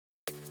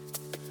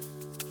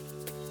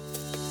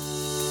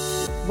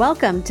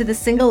Welcome to the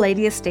Single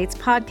Lady Estates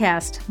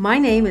podcast. My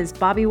name is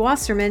Bobby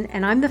Wasserman,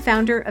 and I'm the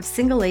founder of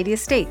Single Lady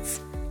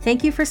Estates.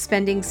 Thank you for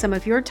spending some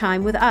of your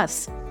time with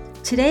us.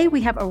 Today, we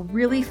have a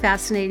really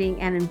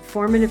fascinating and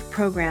informative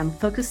program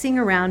focusing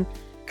around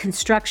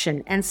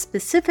construction and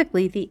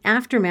specifically the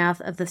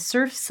aftermath of the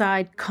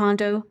Surfside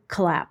condo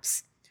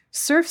collapse.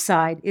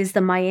 Surfside is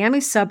the Miami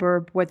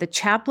suburb where the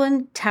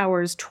Chaplin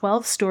Towers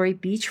 12-story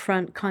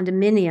beachfront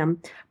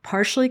condominium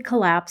partially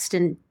collapsed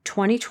in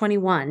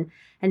 2021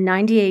 and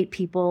 98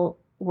 people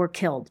were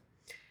killed.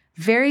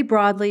 Very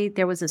broadly,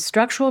 there was a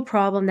structural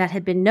problem that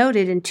had been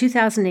noted in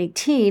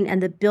 2018,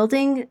 and the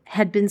building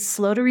had been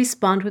slow to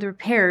respond with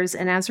repairs,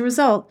 and as a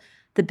result,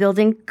 the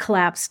building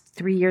collapsed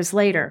 3 years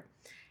later.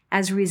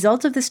 As a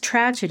result of this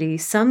tragedy,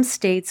 some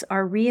states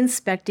are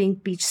re-inspecting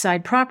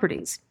beachside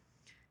properties.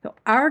 So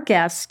our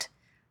guest,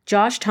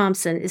 Josh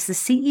Thompson, is the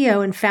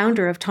CEO and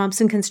founder of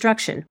Thompson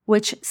Construction,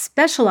 which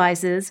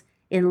specializes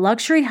in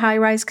luxury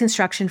high-rise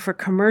construction for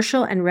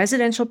commercial and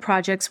residential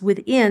projects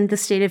within the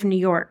state of New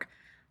York.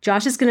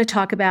 Josh is going to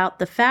talk about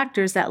the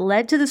factors that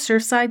led to the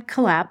Surfside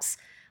collapse,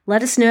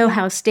 let us know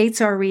how states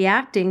are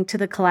reacting to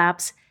the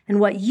collapse, and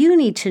what you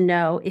need to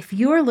know if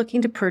you're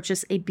looking to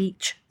purchase a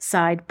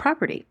beachside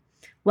property.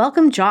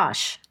 Welcome,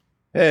 Josh.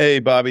 Hey,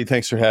 Bobby.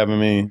 Thanks for having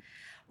me.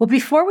 Well,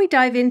 before we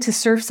dive into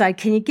Surfside,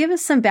 can you give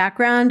us some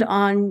background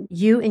on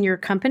you and your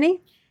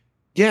company?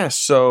 Yes.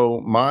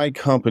 So my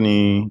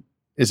company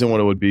isn't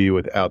what it would be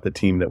without the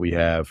team that we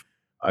have.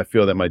 I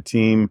feel that my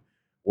team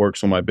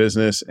works on my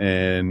business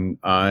and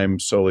I'm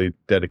solely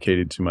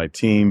dedicated to my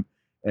team.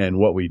 And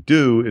what we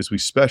do is we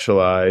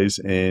specialize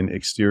in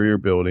exterior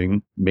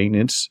building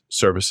maintenance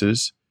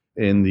services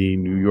in the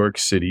New York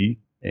City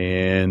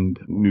and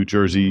New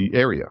Jersey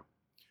area.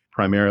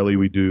 Primarily,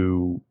 we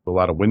do a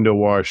lot of window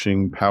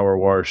washing, power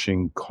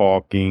washing,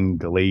 caulking,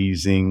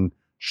 glazing,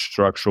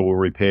 structural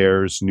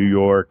repairs. New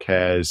York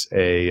has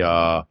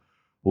a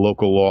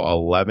local law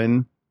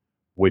 11,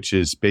 which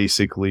is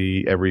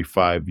basically every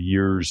 5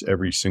 years,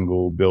 every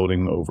single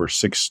building over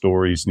 6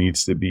 stories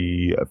needs to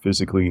be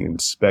physically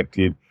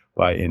inspected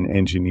by an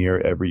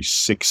engineer every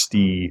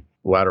 60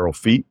 lateral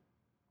feet.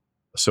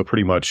 So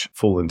pretty much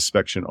full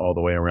inspection all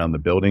the way around the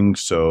building.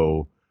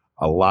 So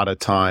a lot of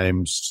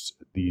times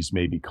these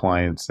may be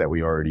clients that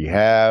we already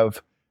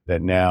have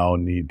that now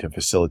need to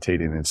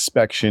facilitate an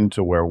inspection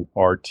to where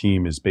our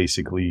team is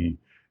basically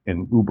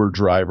an Uber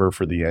driver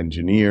for the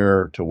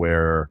engineer to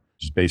where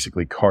just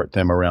basically cart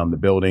them around the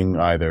building,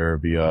 either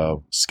via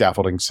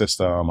scaffolding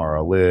system or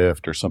a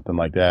lift or something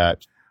like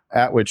that,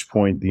 at which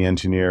point the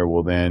engineer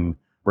will then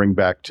bring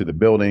back to the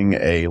building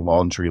a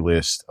laundry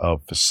list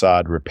of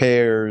facade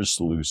repairs,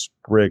 loose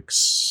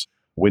bricks,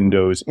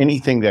 windows,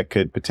 anything that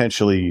could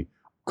potentially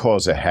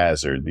cause a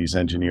hazard. These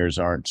engineers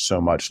aren't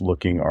so much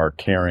looking or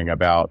caring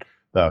about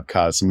the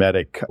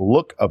cosmetic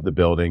look of the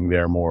building.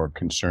 They're more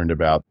concerned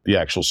about the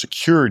actual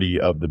security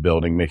of the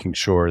building, making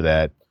sure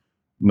that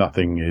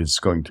nothing is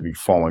going to be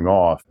falling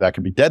off. That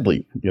could be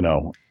deadly,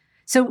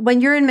 So when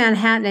you're in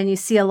Manhattan and you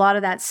see a lot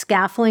of that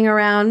scaffolding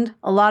around,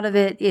 a lot of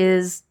it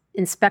is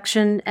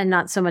inspection and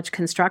not so much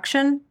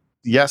construction?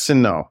 Yes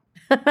and no.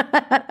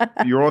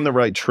 You're on the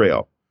right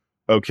trail.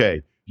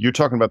 Okay. You're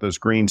talking about those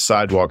green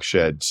sidewalk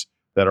sheds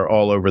that are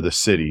all over the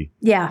city.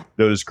 Yeah.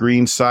 Those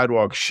green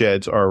sidewalk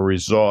sheds are a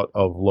result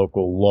of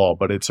local law,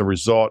 but it's a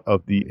result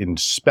of the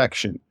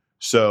inspection.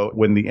 So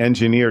when the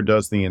engineer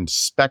does the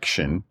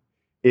inspection,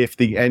 if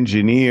the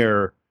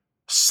engineer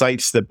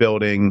cites the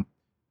building,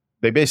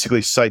 they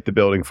basically cite the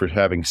building for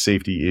having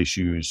safety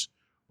issues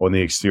on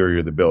the exterior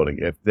of the building.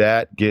 If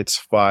that gets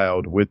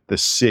filed with the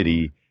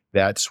city,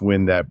 that's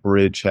when that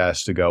bridge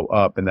has to go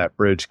up, and that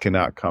bridge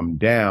cannot come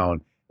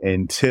down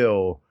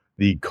until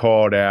the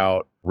called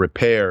out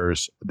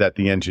repairs that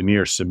the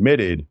engineer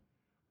submitted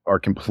are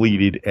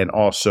completed and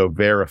also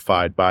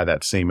verified by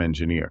that same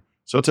engineer.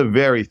 So it's a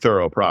very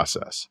thorough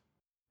process.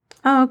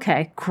 Oh,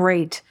 okay,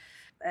 great.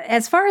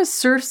 As far as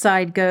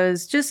Surfside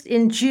goes, just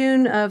in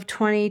June of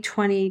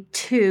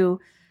 2022,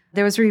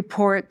 there was a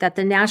report that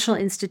the National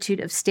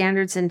Institute of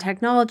Standards and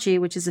Technology,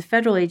 which is a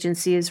federal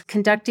agency, is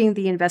conducting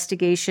the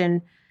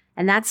investigation,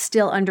 and that's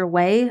still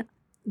underway.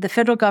 The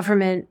federal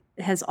government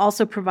has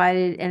also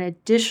provided an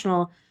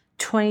additional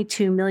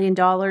 $22 million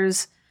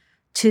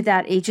to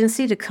that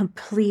agency to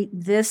complete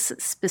this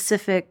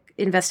specific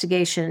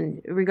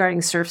investigation regarding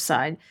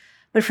Surfside.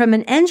 But from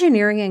an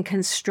engineering and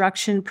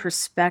construction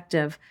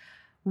perspective,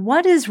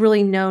 what is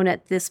really known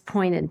at this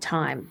point in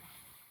time?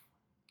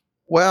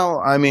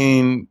 Well, I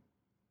mean,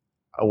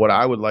 what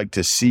I would like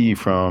to see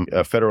from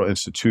a federal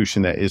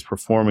institution that is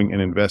performing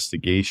an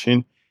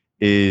investigation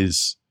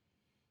is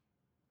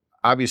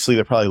obviously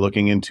they're probably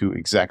looking into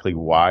exactly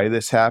why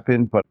this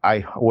happened, but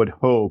I would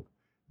hope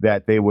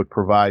that they would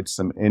provide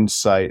some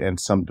insight and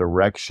some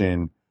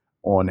direction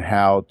on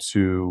how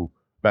to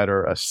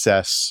better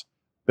assess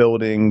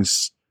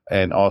buildings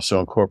and also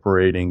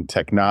incorporating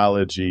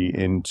technology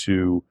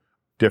into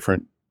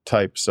different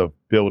types of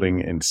building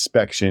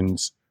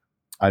inspections.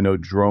 I know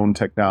drone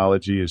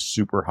technology is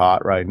super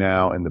hot right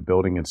now in the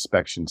building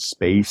inspection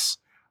space.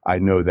 I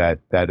know that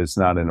that is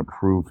not an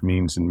approved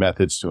means and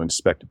methods to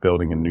inspect a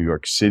building in New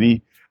York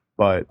City.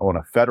 But on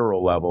a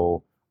federal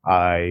level,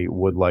 I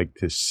would like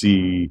to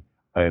see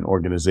an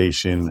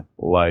organization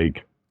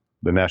like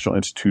the National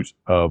Institute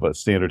of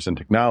Standards and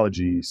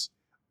Technologies.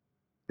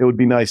 It would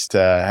be nice to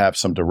have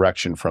some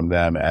direction from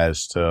them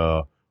as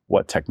to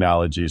what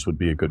technologies would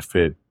be a good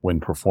fit when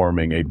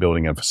performing a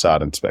building and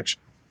facade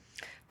inspection.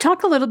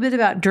 Talk a little bit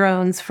about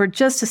drones for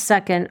just a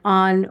second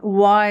on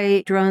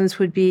why drones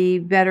would be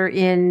better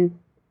in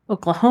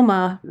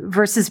Oklahoma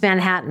versus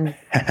Manhattan.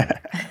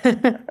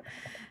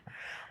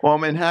 Well,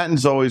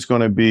 Manhattan's always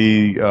going to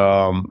be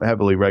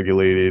heavily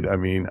regulated. I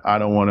mean, I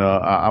don't want to,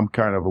 I'm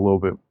kind of a little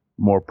bit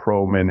more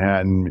pro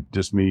Manhattan,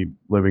 just me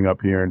living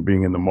up here and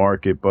being in the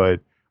market. But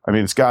I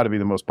mean, it's got to be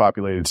the most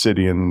populated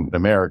city in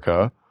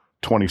America,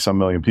 20 some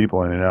million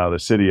people in and out of the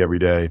city every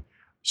day.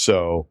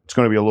 So it's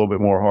going to be a little bit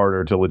more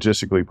harder to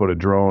logistically put a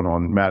drone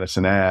on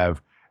Madison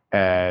Ave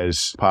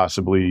as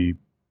possibly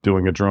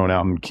doing a drone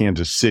out in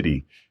Kansas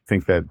City. I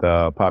think that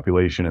the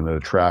population and the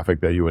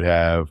traffic that you would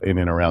have in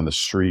and around the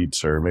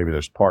streets, or maybe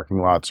there's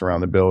parking lots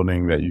around the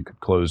building that you could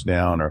close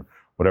down or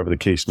whatever the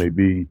case may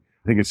be,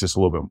 I think it's just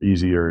a little bit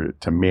easier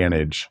to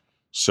manage.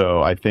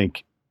 So I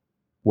think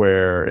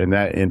where in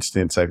that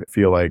instance, I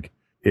feel like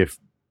if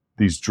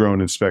these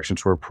drone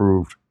inspections were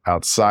approved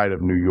outside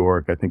of New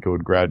York, I think it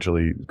would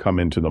gradually come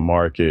into the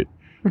market.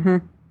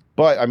 Mm-hmm.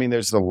 But I mean,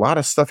 there's a lot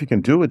of stuff you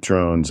can do with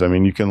drones. I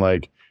mean, you can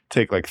like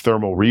take like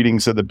thermal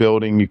readings of the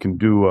building. You can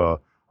do a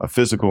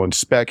physical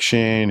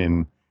inspection,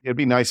 and it'd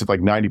be nice if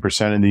like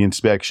 90% of the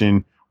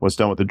inspection was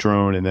done with the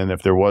drone. And then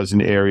if there was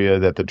an area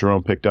that the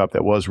drone picked up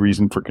that was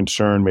reason for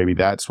concern, maybe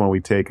that's when we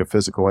take a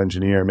physical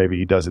engineer. Maybe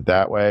he does it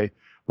that way.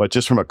 But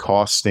just from a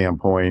cost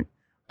standpoint,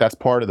 that's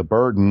part of the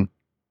burden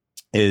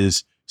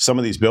is some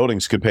of these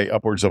buildings could pay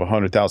upwards of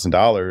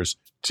 $100,000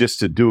 just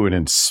to do an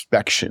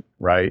inspection,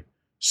 right?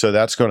 So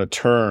that's going to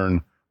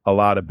turn a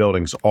lot of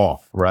buildings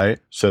off, right?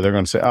 So they're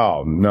going to say,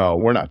 oh, no,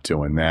 we're not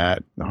doing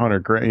that.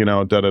 100 grand,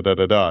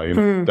 da-da-da-da-da.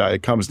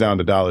 It comes down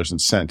to dollars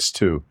and cents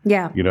too.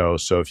 Yeah.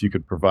 So if you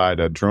could provide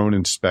a drone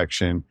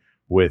inspection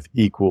with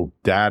equal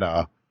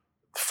data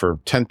for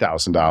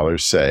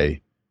 $10,000,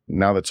 say,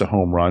 now that's a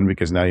home run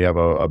because now you have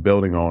a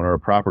building owner, a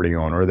property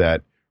owner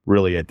that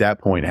really at that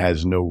point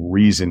has no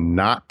reason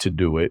not to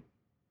do it,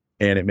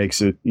 and it makes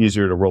it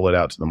easier to roll it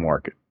out to the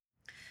market.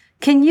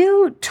 Can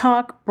you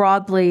talk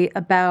broadly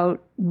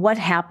about what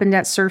happened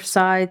at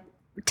Surfside,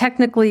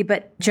 technically,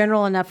 but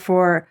general enough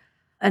for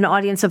an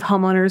audience of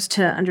homeowners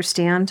to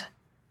understand?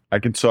 I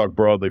can talk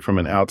broadly from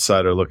an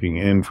outsider looking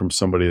in, from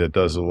somebody that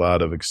does a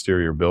lot of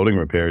exterior building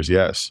repairs,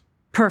 yes.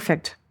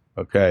 Perfect.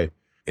 Okay.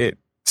 It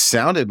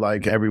sounded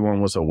like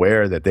everyone was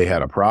aware that they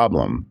had a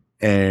problem.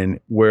 And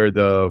where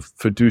the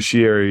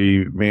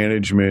fiduciary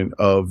management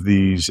of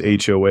these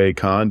HOA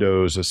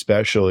condos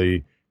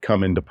especially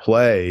come into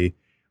play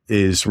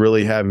is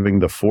really having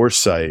the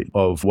foresight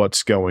of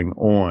what's going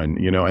on,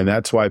 and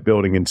that's why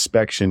building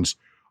inspections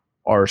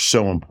are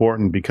so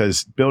important,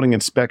 because building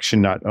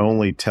inspection not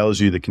only tells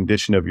you the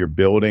condition of your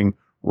building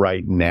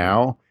right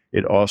now,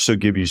 it also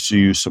gives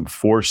you some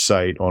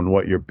foresight on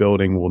what your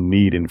building will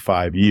need in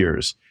 5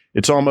 years.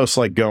 It's almost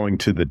like going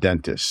to the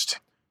dentist.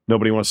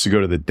 Nobody wants to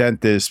go to the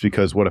dentist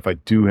because what if I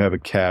do have a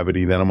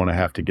cavity, then I'm going to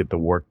have to get the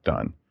work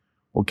done.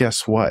 Well,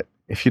 guess what?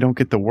 If you don't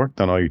get the work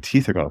done, all your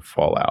teeth are going to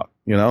fall out,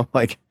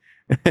 like,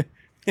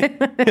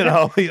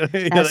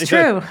 That's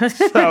true.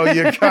 So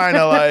you're kind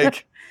of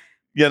like,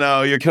 you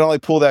can only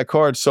pull that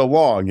card so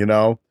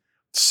long,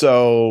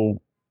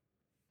 So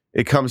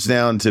it comes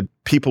down to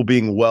people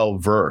being well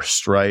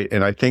versed, right?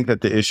 And I think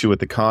that the issue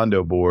with the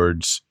condo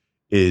boards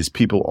is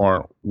people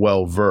aren't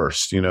well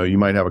versed. You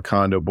might have a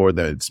condo board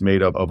that's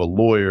made up of a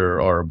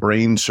lawyer or a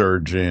brain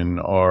surgeon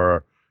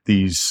or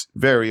these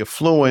very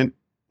affluent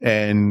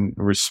and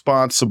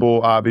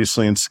responsible,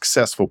 obviously, and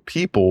successful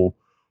people,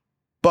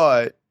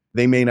 but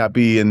they may not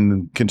be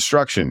in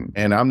construction.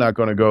 And I'm not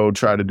going to go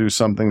try to do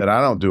something that I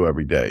don't do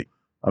every day.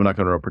 I'm not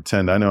going to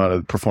pretend I know how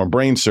to perform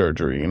brain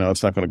surgery.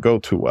 It's not going to go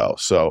too well.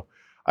 So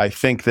I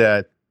think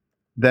that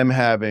them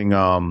having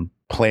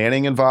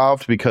planning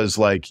involved, because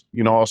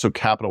also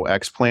capital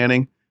X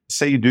planning,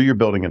 say you do your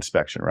building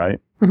inspection, right?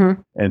 Mm-hmm.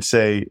 And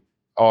say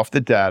off the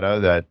data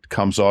that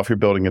comes off your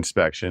building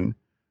inspection,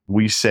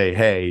 we say,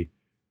 hey,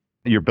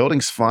 your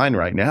building's fine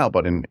right now,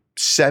 but in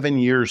 7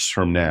 years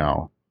from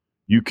now,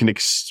 you can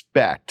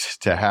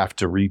expect to have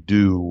to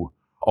redo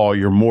all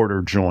your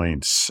mortar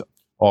joints,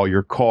 all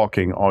your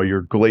caulking, all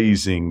your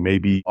glazing,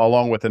 maybe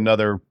along with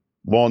another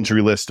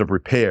laundry list of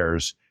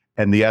repairs.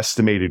 And the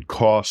estimated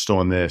cost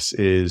on this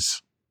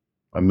is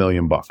 $1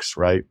 million,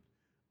 right?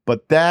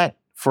 But that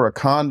for a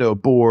condo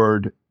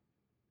board,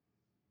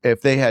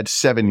 if they had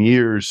 7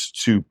 years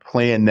to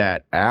plan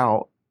that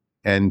out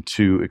and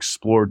to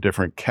explore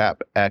different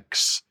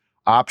CapEx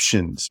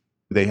options,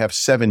 they have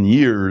 7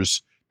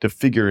 years to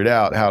figure it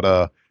out, how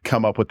to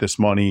come up with this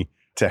money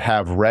to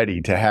have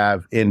ready, to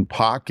have in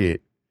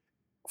pocket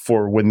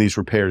for when these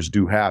repairs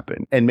do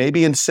happen. And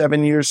maybe in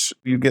 7 years,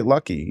 you get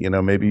lucky.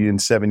 Maybe in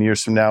 7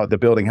 years from now, the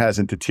building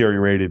hasn't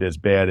deteriorated as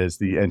bad as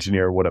the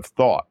engineer would have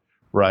thought,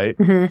 right?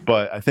 Mm-hmm.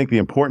 But I think the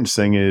important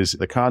thing is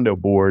the condo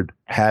board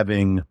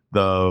having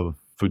the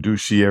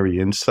fiduciary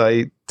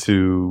insight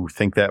to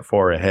think that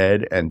far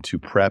ahead and to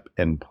prep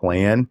and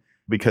plan.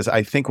 Because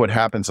I think what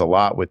happens a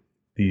lot with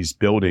these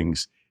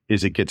buildings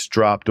is it gets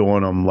dropped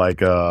on them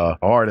like a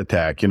heart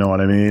attack. You know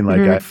what I mean?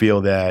 Like, I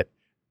feel that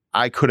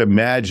I could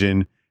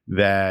imagine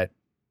that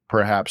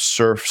perhaps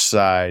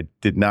Surfside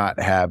did not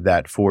have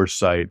that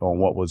foresight on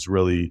what was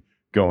really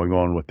going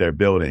on with their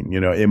building.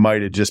 It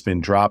might have just been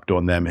dropped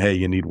on them. Hey,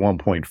 you need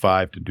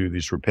 1.5 to do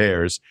these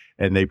repairs.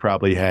 And they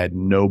probably had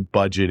no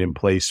budget in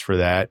place for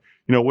that.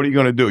 What are you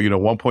going to do?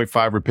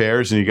 1.5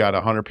 repairs and you got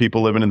 100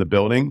 people living in the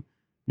building.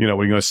 What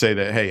are you going to say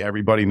that, hey,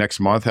 everybody next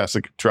month has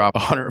to drop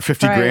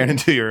 150 grand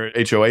into your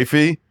HOA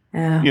fee?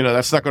 Yeah.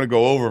 That's not going to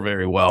go over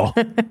very well.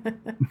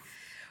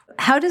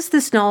 How does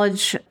this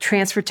knowledge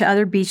transfer to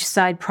other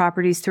beachside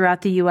properties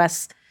throughout the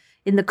U.S.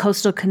 in the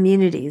coastal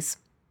communities?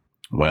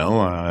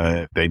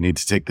 Well, they need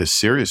to take this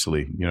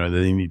seriously.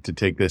 They need to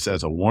take this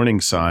as a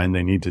warning sign.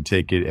 They need to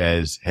take it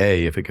as,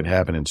 hey, if it could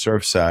happen in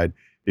Surfside,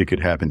 it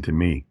could happen to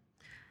me.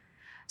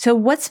 So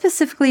what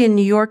specifically in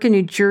New York and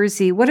New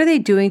Jersey, what are they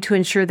doing to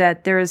ensure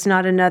that there is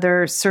not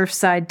another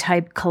Surfside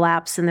type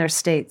collapse in their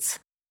states?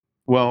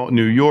 Well,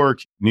 New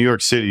York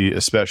City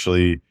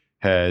especially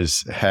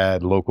has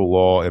had local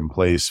law in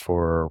place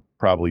for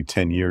probably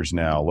 10 years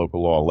now,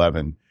 Local Law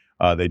 11.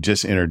 They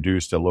just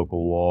introduced a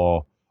local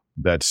law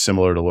that's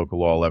similar to Local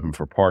Law 11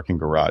 for parking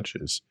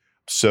garages.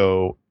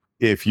 So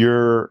if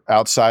you're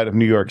outside of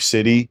New York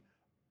City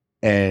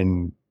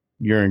and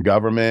you're in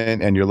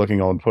government and you're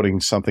looking on putting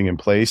something in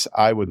place,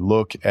 I would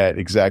look at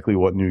exactly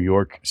what New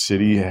York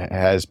City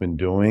has been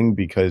doing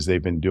because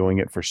they've been doing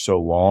it for so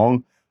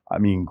long. I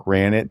mean,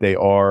 granted, they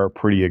are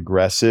pretty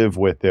aggressive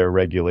with their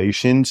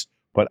regulations,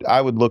 but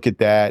I would look at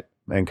that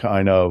and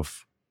kind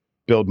of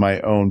build my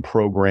own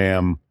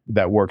program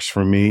that works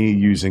for me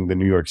using the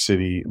New York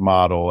City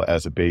model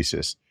as a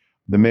basis.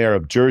 The mayor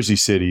of Jersey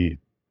City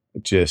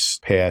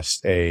just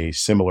passed a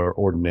similar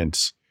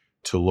ordinance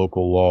to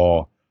Local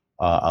Law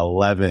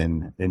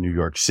 11 in New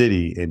York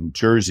City, in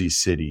Jersey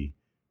City.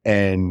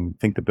 And I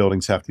think the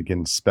buildings have to get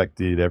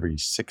inspected every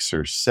 6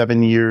 or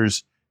 7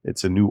 years.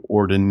 It's a new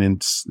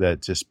ordinance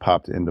that just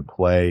popped into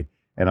play.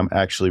 And I'm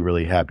actually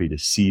really happy to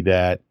see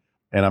that.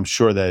 And I'm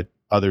sure that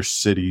other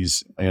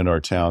cities and our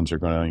towns are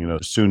going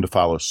to, soon to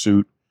follow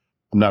suit.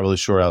 I'm not really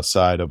sure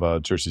outside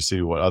of Jersey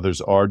City what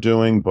others are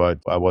doing, but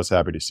I was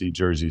happy to see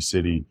Jersey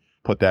City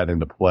put that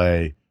into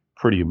play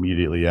pretty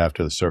immediately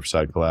after the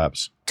Surfside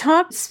collapse.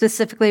 Talk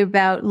specifically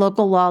about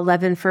Local Law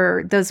 11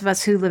 for those of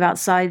us who live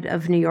outside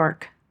of New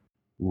York.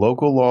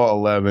 Local Law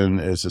 11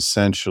 is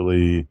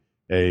essentially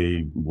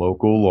a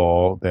local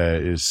law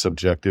that is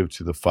subjective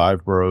to the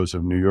 5 boroughs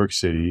of New York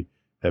City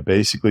that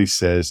basically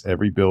says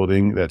every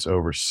building that's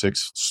over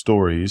 6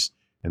 stories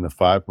in the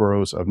 5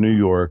 boroughs of New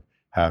York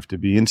have to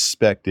be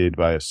inspected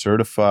by a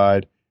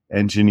certified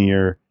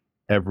engineer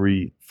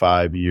every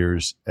 5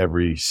 years,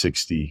 every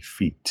 60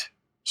 feet.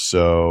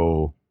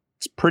 So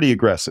it's pretty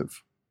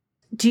aggressive.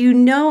 Do you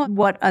know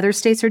what other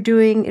states are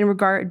doing in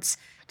regards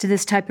to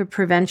this type of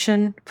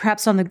prevention,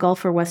 perhaps on the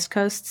Gulf or West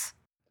Coasts?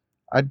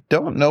 I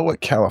don't know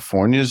what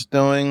California's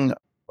doing,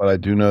 but I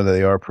do know that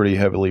they are pretty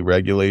heavily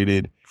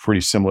regulated,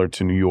 pretty similar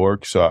to New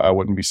York. So I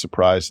wouldn't be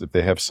surprised if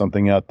they have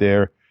something out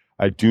there.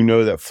 I do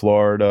know that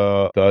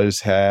Florida does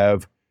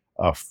have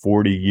a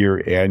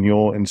 40-year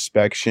annual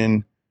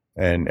inspection,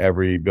 and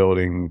every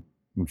building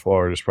in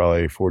Florida is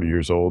probably 40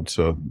 years old.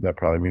 So that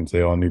probably means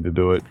they all need to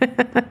do it.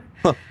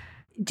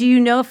 Do you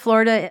know if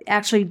Florida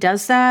actually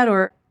does that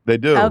or? They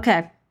do.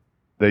 Okay.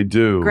 They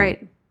do.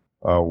 Great.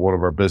 One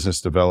of our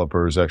business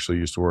developers actually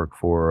used to work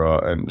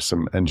for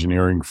some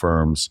engineering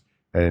firms,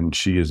 and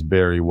she is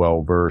very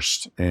well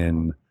versed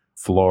in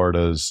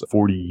Florida's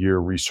 40-year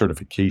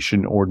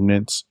recertification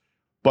ordinance.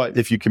 But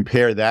if you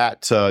compare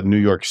that to New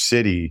York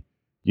City,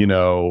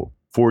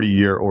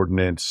 40-year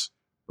ordinance,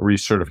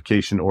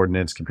 recertification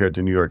ordinance compared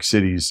to New York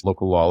City's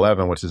Local Law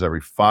 11, which is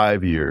every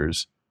 5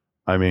 years.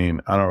 I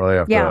mean, I don't really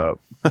have to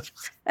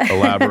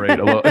elaborate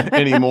a little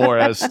anymore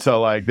as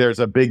to there's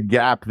a big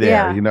gap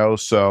there,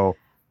 So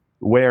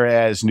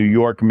whereas New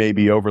York may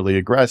be overly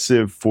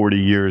aggressive, 40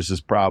 years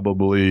is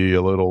probably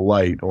a little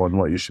light on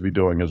what you should be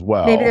doing as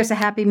well. Maybe there's a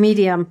happy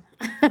medium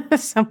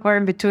somewhere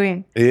in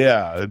between.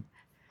 Yeah,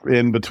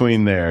 in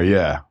between there,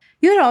 yeah.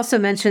 You had also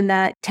mentioned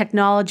that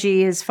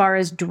technology as far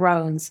as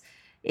drones.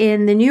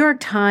 In the New York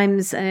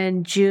Times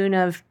in June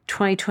of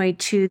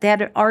 2022, they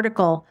had an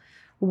article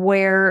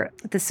where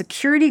the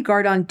security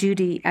guard on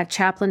duty at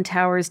Chaplin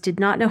Towers did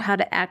not know how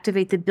to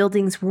activate the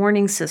building's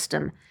warning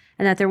system,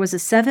 and that there was a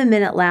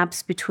 7-minute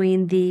lapse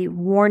between the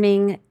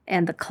warning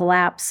and the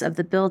collapse of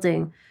the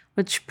building,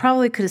 which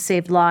probably could have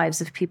saved lives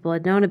if people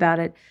had known about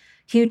it.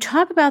 Can you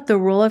talk about the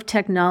role of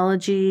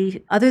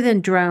technology, other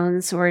than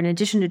drones or in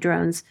addition to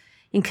drones,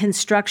 in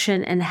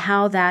construction and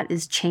how that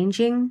is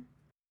changing?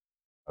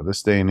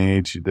 This day and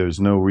age, there's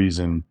no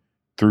reason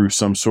through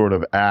some sort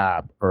of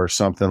app or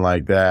something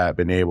like that,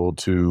 been able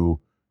to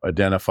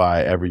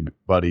identify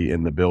everybody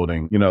in the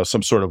building,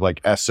 some sort of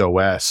like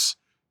SOS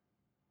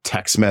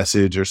text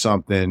message or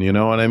something, you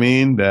know what I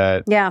mean?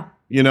 That, Yeah.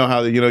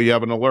 how, you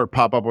have an alert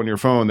pop up on your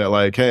phone that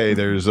like, hey,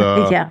 there's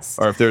Yes.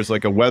 or if there's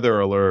like a weather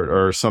alert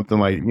or something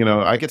like,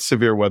 I get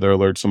severe weather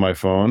alerts on my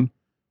phone.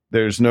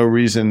 There's no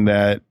reason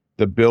that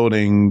the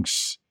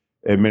building's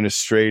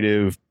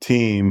administrative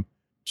team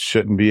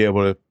shouldn't be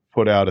able to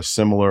put out a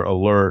similar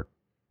alert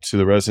to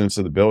the residents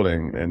of the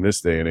building in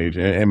this day and age,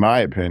 in my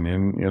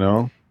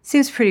opinion.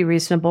 Seems pretty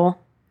reasonable.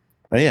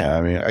 Yeah,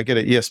 I mean, I get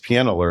an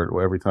ESPN alert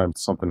every time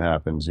something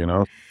happens,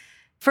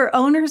 For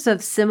owners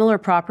of similar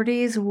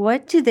properties,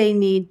 what do they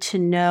need to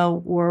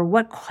know, or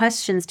what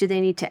questions do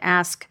they need to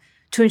ask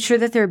to ensure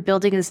that their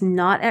building is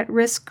not at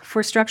risk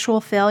for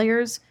structural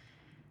failures?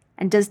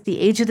 And does the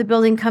age of the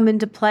building come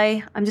into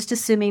play? I'm just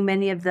assuming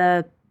many of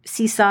the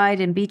seaside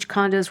and beach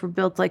condos were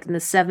built like in the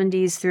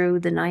 70s through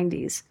the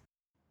 90s.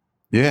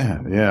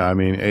 Yeah. I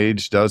mean,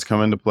 age does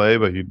come into play,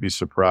 but you'd be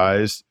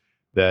surprised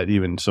that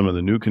even some of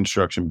the new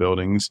construction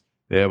buildings,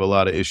 they have a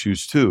lot of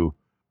issues too.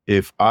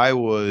 If I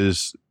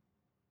was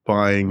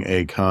buying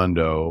a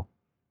condo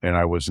and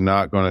I was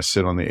not going to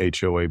sit on the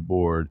HOA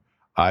board,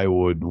 I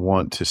would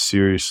want to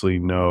seriously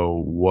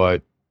know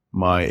what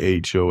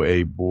my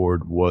HOA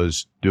board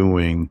was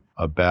doing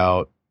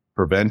about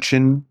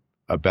prevention,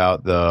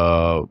 about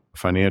the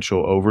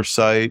financial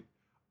oversight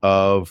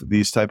of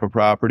these type of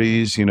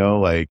properties.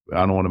 Like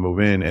I don't want to move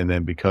in, and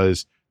then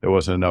because there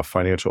wasn't enough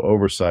financial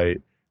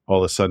oversight, all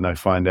of a sudden I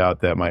find out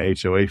that my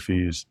HOA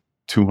fee is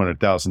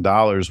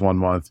 $200,000 one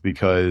month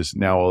because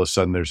now all of a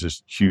sudden there's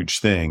this huge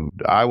thing.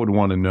 I would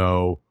want to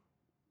know,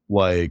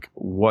 like,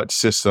 what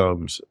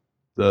systems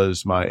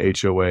does my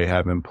HOA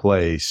have in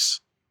place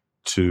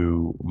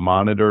to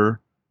monitor,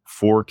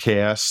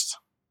 forecast,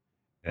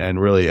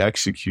 and really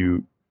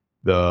execute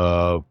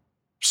the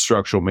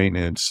structural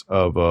maintenance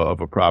of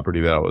a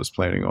property that I was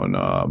planning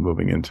on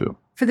moving into.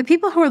 For the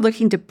people who are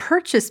looking to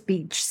purchase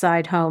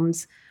beachside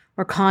homes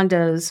or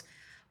condos,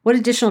 what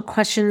additional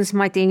questions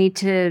might they need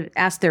to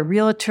ask their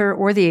realtor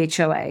or the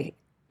HOA,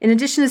 in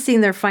addition to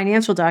seeing their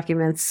financial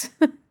documents?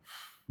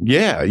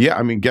 Yeah.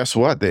 I mean, guess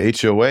what? The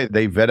HOA,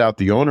 they vet out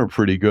the owner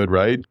pretty good,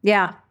 right?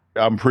 Yeah.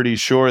 I'm pretty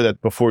sure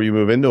that before you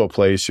move into a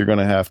place, you're going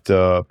to have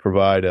to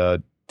provide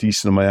a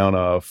decent amount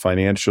of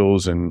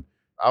financials, and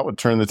I would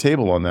turn the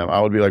table on them. I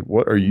would be like,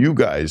 what are you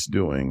guys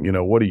doing?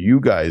 What do you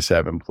guys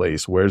have in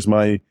place? Where's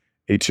my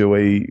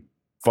HOA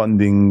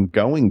funding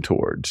going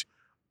towards?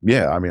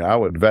 Yeah, I mean, I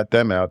would vet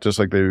them out just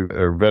like they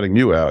are vetting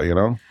you out,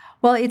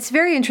 Well, it's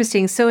very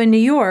interesting. So in New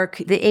York,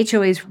 the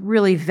HOAs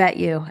really vet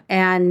you.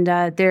 And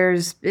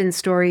there's been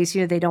stories,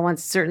 they don't want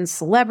certain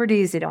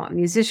celebrities, they don't want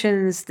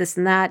musicians, this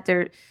and that.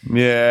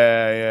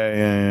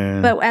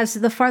 Yeah. But as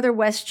the farther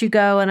west you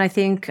go, and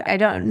I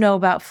don't know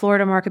about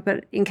Florida market,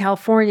 but in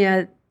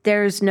California,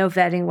 there's no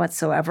vetting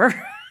whatsoever,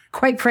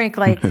 quite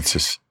frankly. It's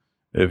just,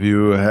 if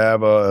you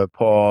have a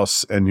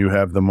pulse and you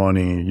have the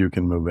money, you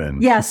can move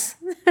in. Yes,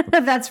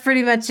 that's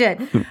pretty much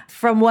it.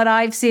 From what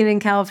I've seen in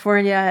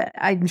California,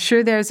 I'm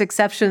sure there's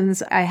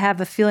exceptions. I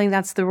have a feeling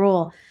that's the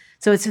rule.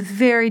 So it's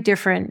very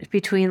different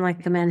between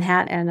like a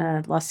Manhattan and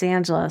a Los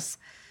Angeles.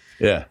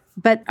 Yeah.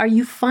 But are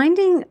you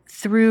finding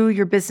through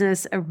your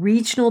business a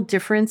regional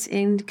difference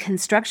in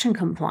construction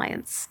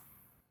compliance?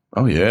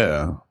 Oh,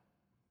 yeah.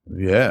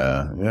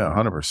 Yeah,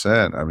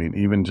 100%. I mean,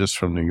 even just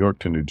from New York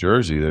to New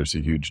Jersey, there's a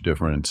huge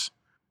difference.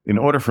 In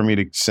order for me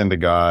to send a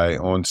guy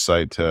on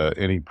site to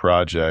any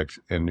project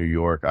in New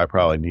York, I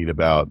probably need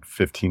about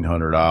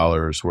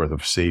 $1,500 worth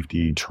of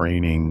safety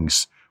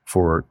trainings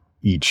for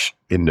each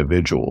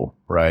individual,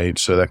 right?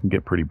 So that can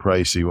get pretty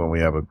pricey when we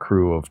have a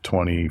crew of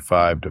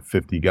 25 to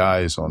 50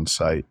 guys on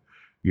site.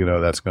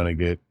 That's going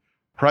to get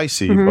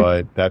pricey,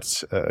 but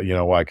that's,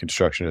 why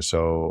construction is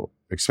so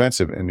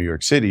expensive in New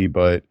York City.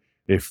 But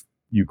if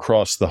you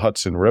cross the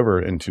Hudson River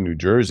into New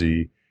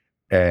Jersey,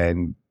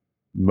 and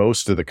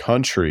most of the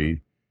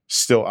country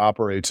still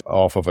operates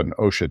off of an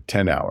OSHA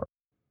 10 hour.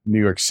 New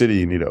York City,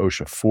 you need an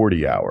OSHA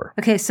 40 hour.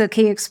 Okay, so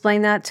can you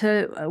explain that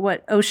to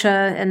what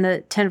OSHA and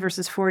the 10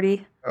 versus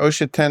 40?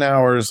 OSHA 10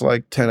 hours,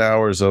 like 10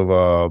 hours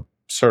of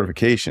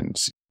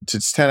certifications.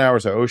 It's 10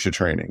 hours of OSHA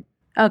training.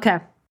 Okay.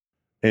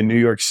 In New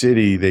York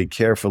City, they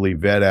carefully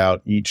vet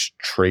out each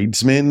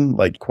tradesman,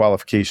 like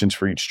qualifications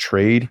for each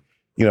trade.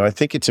 I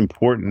think it's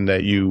important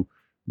that you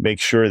make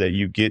sure that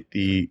you get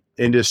the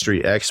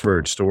industry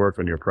experts to work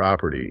on your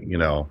property,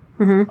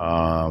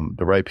 the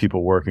right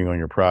people working on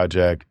your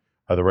project,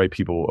 the right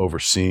people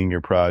overseeing your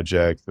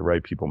project, the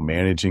right people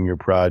managing your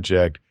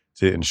project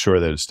to ensure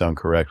that it's done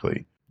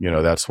correctly.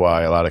 That's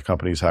why a lot of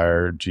companies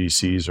hire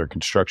GCs or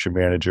construction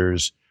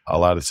managers. A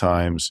lot of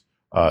times,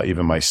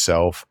 even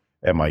myself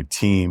and my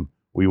team,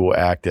 we will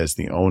act as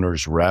the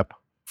owner's rep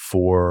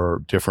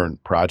for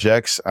different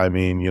projects. I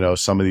mean,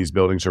 some of these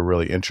buildings are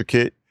really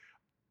intricate.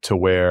 to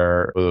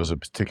where there was a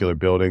particular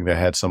building that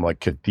had some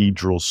like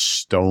cathedral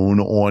stone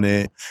on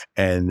it,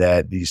 and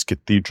that these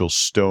cathedral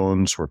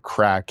stones were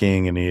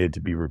cracking and needed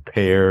to be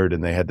repaired.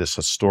 And they had this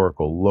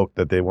historical look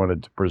that they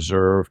wanted to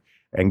preserve.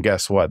 And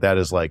guess what? That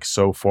is like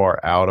so far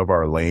out of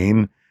our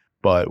lane,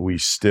 but we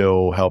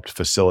still helped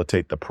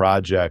facilitate the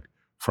project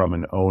from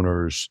an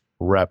owner's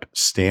rep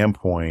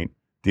standpoint,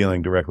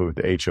 dealing directly with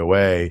the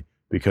HOA,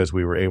 because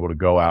we were able to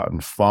go out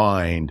and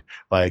find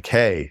like,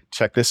 hey,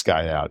 check this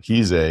guy out.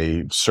 He's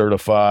a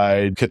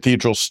certified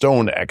cathedral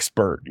stone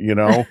expert.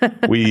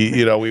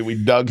 We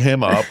dug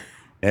him up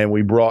and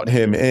we brought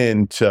him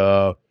in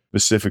to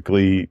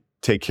specifically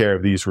take care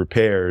of these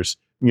repairs.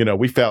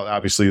 We felt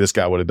obviously this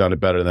guy would have done it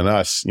better than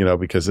us,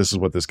 because this is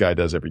what this guy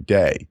does every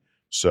day.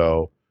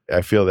 So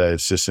I feel that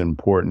it's just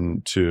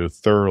important to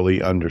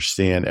thoroughly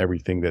understand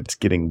everything that's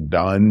getting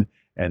done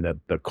and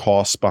the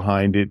costs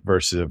behind it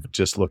versus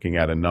just looking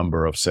at a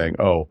number of saying,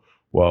 oh,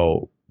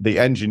 well, the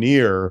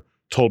engineer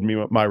told me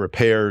what my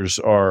repairs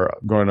are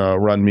going to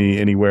run me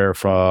anywhere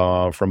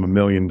from $1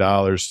 million to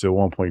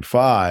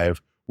 1.5,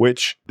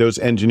 which those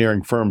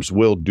engineering firms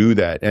will do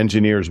that.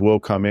 Engineers will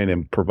come in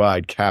and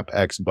provide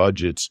CapEx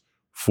budgets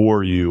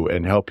for you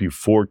and help you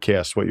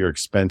forecast what your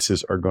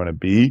expenses are going to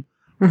be.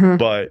 Mm-hmm.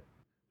 But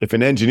if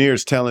an engineer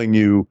is telling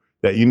you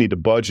that you need to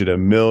budget $1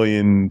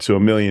 million to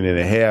 $1.5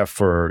 million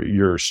for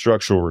your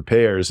structural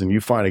repairs, and you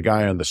find a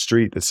guy on the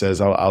street that says,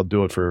 I'll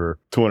do it for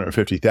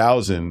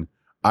 $250,000,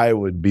 I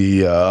would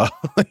be,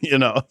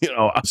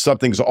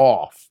 something's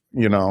off,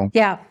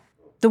 Yeah.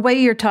 The way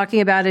you're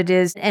talking about it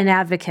is an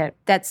advocate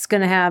that's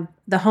going to have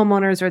the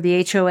homeowners or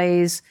the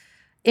HOA's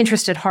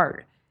interest at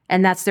heart.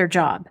 And that's their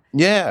job.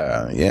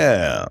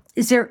 Yeah.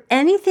 Is there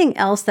anything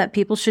else that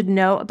people should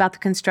know about the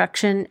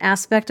construction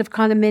aspect of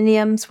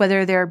condominiums,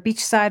 whether they're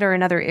beachside or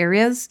in other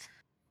areas?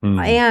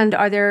 And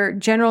are there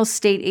general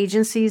state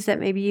agencies that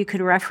maybe you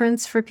could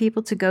reference for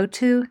people to go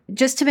to,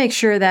 just to make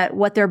sure that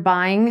what they're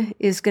buying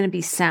is going to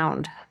be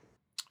sound?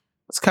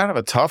 It's kind of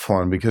a tough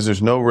one because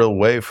there's no real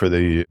way for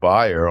the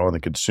buyer on the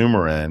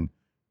consumer end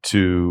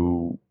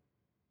to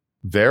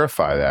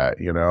verify that,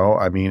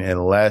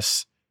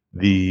 unless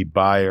the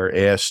buyer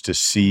asks to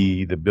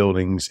see the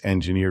building's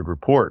engineered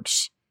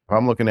reports. If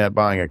I'm looking at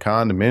buying a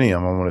condominium,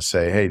 I'm going to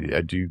say,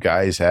 hey, do you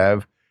guys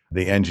have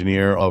the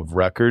engineer of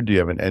record? Do you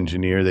have an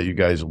engineer that you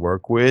guys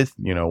work with?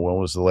 When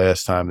was the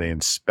last time they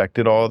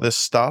inspected all of this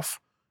stuff?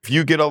 If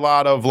you get a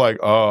lot of like,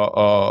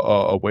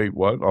 wait,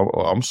 what? Oh,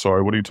 I'm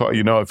sorry, what are you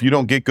talking? If you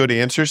don't get good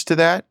answers to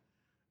that,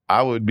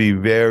 I would be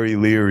very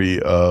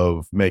leery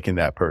of making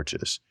that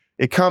purchase.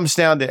 It comes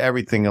down to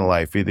everything in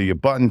life. Either you're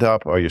buttoned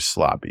up or you're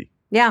sloppy.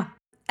 Yeah.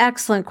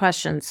 Excellent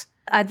questions.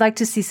 I'd like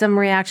to see some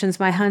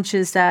reactions. My hunch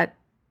is that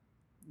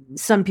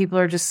some people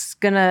are just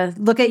going to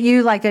look at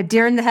you like a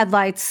deer in the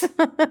headlights.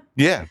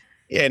 Yeah.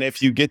 And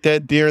if you get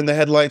that deer in the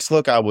headlights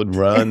look, I would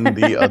run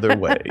the other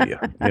way,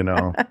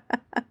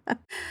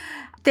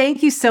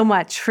 Thank you so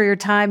much for your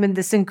time and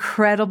this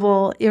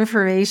incredible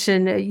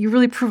information. You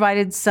really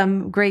provided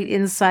some great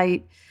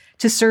insight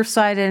to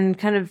Surfside and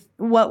kind of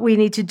what we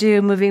need to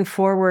do moving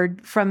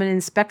forward from an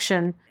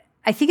inspection.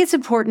 I think it's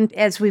important,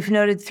 as we've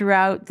noted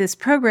throughout this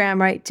program,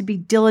 right, to be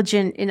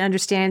diligent in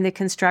understanding the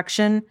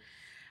construction.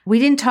 We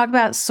didn't talk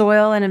about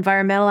soil and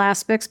environmental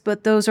aspects,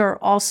 but those are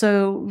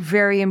also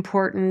very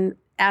important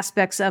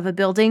aspects of a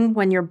building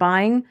when you're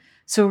buying.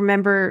 So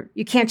remember,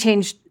 you can't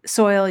change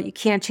soil, you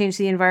can't change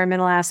the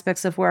environmental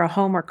aspects of where a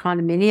home or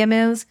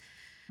condominium is,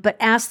 but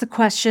ask the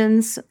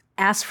questions,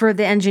 ask for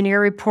the engineer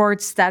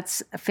reports.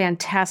 That's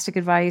fantastic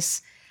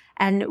advice.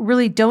 And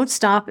really don't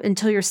stop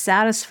until you're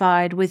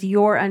satisfied with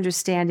your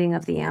understanding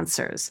of the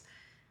answers.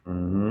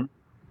 Mm-hmm.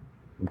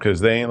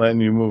 Because they ain't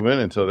letting you move in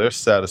until they're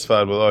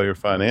satisfied with all your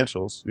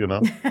financials,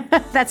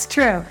 That's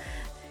true.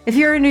 If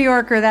you're a New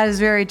Yorker, that is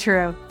very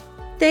true.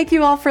 Thank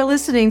you all for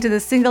listening to the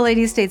Single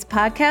Lady Estates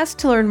podcast.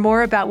 To learn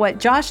more about what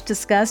Josh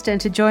discussed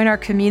and to join our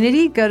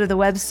community, go to the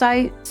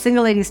website,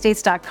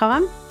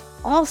 singleladyastates.com.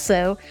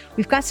 Also,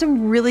 we've got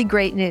some really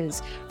great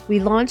news. We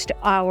launched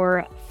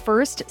our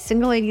first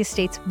Single Lady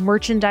Estates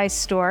merchandise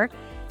store,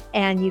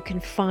 and you can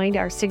find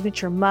our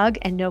signature mug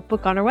and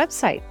notebook on our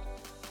website.